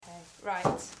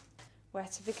Right, where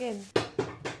to begin?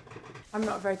 I'm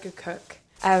not a very good cook.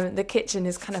 The kitchen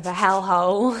is kind of a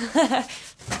hellhole.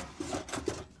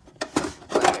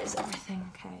 Where is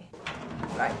everything? Okay,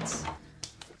 right.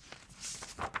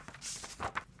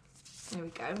 There we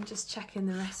go, I'm just checking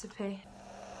the recipe.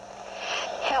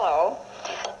 Hello,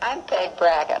 I'm Peg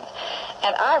Bragan,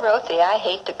 and I wrote the I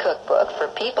Hate to Cook book for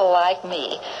people like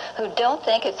me who don't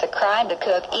think it's a crime to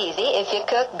cook easy if you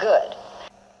cook good.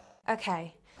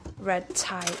 Okay, red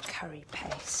Thai curry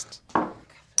paste. A couple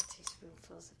of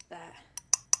teaspoonfuls of that.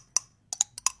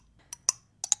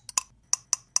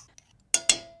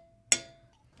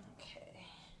 Okay.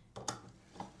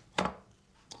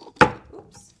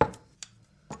 Oops.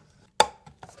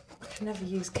 I can never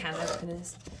use can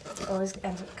openers. I always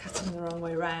end up cutting the wrong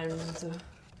way round or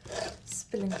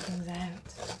spilling things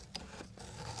out.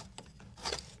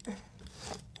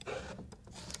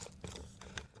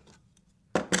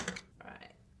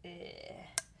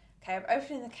 Okay, I'm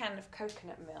opening the can of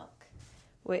coconut milk,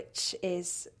 which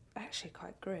is actually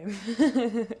quite grim.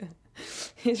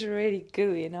 It's really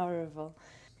gooey and horrible.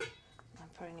 I'm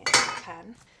pouring it in the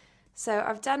pan. So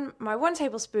I've done my 1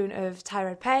 tablespoon of Thai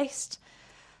red paste,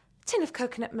 tin of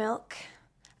coconut milk,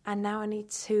 and now I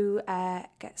need to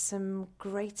get some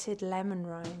grated lemon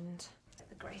rind. Get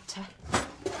the grater.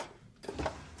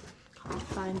 Can't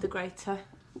find the grater.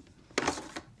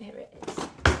 Here it is.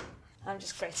 I'm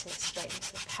just grating it straight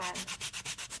into the pan.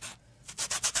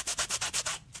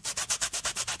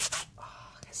 Oh,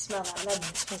 I can smell that lemon,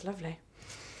 it smells lovely.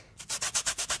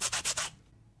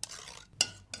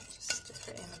 Just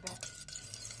stick it in a bit.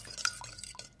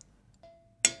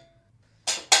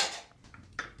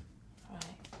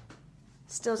 Right.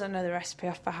 Still don't know the recipe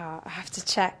off by heart. I have to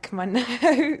check my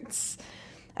notes.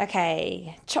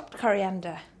 Okay, chopped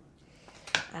coriander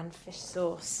and fish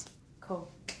sauce. Cool.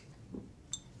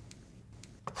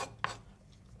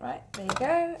 Right, there you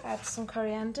go. Add some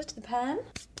coriander to the pan.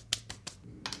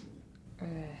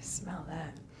 Smell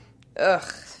that. Ugh,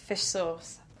 fish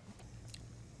sauce.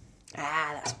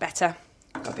 Ah, that's better.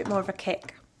 Got a bit more of a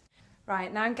kick.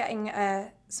 Right, now I'm getting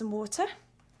some water,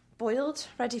 boiled,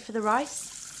 ready for the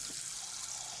rice.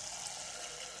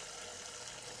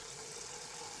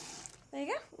 There you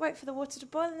go. Wait for the water to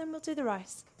boil and then we'll do the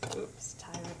rice. Oops,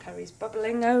 Thai curry's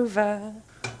bubbling over.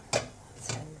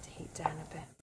 Turn the heat down a bit.